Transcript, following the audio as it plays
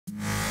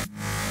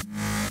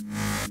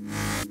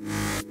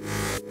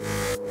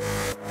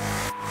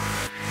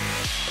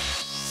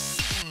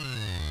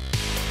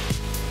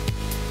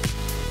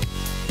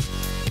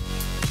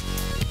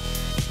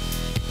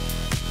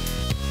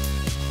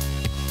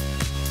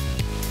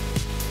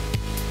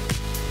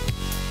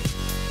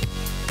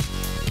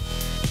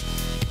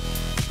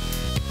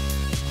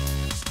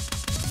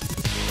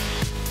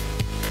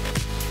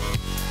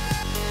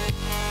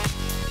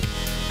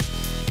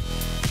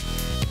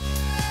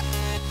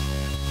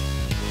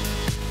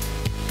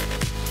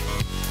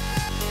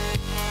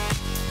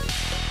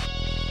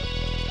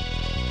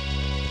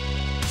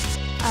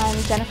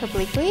Jennifer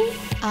Bleakley.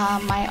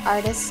 My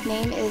artist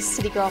name is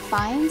City Girl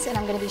Finds, and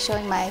I'm going to be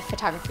showing my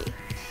photography.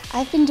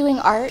 I've been doing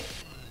art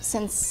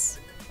since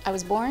I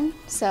was born,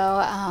 so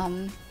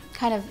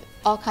kind of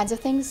all kinds of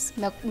things,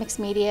 mixed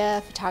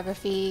media,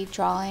 photography,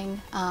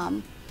 drawing,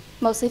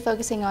 mostly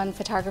focusing on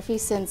photography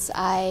since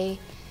I've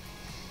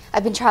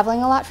been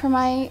traveling a lot for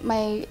my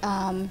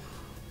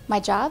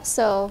job,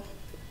 so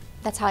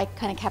that's how I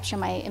kind of capture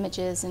my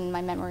images and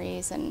my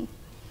memories and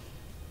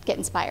get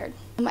inspired.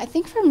 I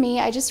think for me,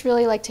 I just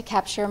really like to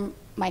capture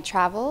my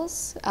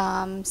travels,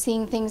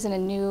 seeing things in a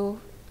new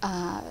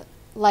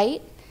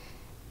light,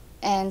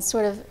 and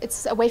sort of,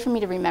 it's a way for me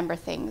to remember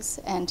things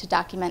and to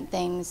document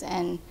things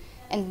and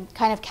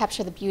kind of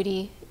capture the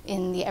beauty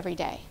in the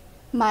everyday.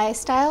 My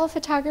style of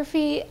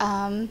photography,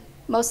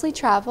 mostly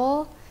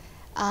travel.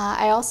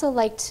 I also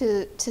like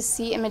to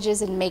see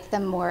images and make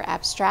them more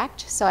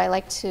abstract, so I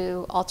like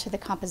to alter the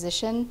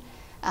composition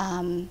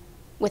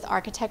with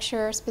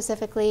architecture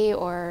specifically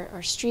or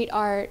street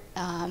art,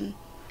 and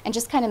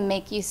just kind of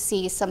make you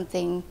see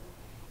something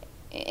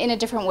in a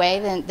different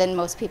way than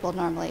most people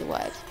normally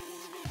would.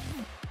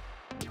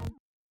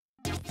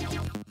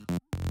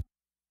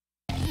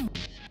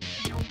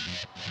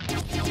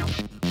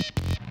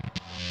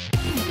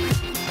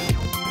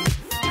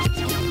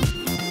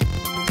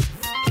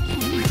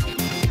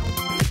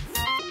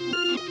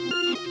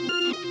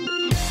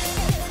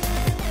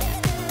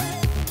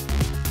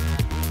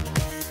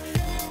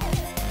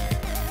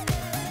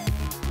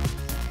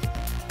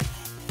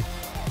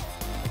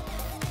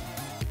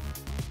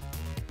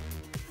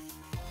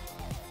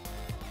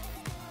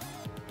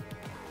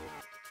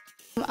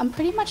 I'm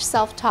pretty much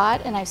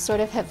self-taught, and I sort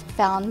of have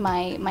found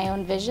my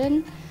own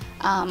vision.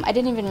 I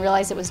didn't even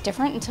realize it was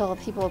different until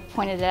people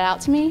pointed it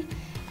out to me.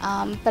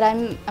 But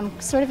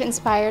I'm sort of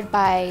inspired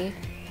by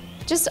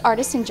just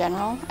artists in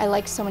general. I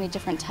like so many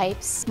different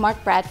types. Mark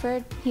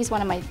Bradford, he's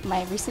one of my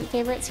recent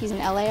favorites. He's an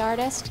LA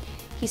artist.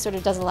 He sort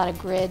of does a lot of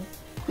grid,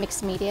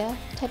 mixed media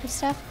type of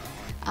stuff.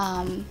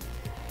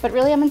 But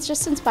really I'm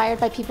just inspired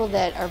by people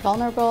that are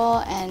vulnerable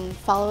and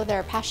follow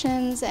their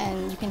passions,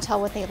 and you can tell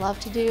what they love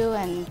to do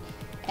and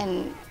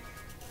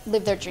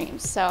live their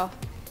dreams. So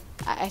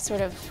I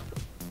sort of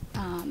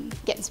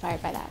get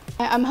inspired by that.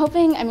 I'm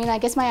hoping, I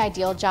guess my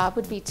ideal job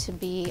would be to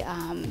be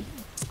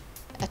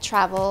a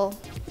travel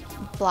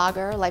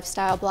blogger,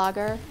 lifestyle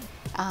blogger,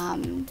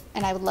 and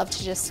I would love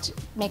to just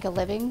make a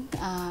living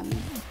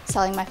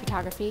selling my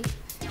photography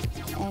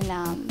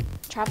and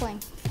traveling.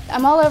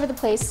 I'm all over the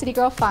place, City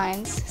Girl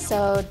Finds,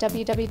 so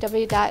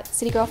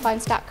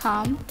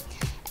www.citygirlfinds.com,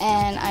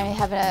 and I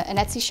have an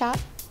Etsy shop,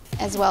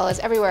 as well as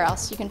everywhere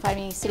else. You can find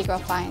me City Girl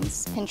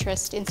Finds,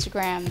 Pinterest,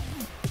 Instagram,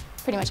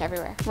 pretty much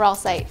everywhere. We're all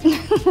site.